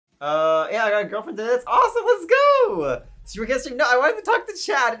Yeah, I got a girlfriend today. That's awesome. Let's go. So you were guessing? No, I wanted to talk to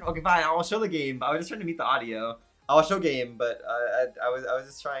chat. Okay, fine. I'll show the game. But I was just trying to meet the audio. I'll show game, but I was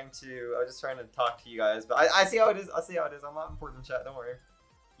just trying to talk to you guys. But I see how it is. I see how it is. I'm not important, chat. Don't worry.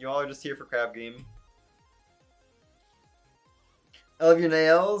 You all are just here for crab game. I love your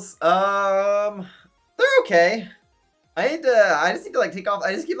nails. They're okay. I just need to like take off.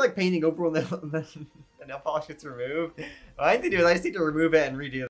 I just keep like painting over and then the nail polish gets removed. What I need to do is I just need to remove it and redo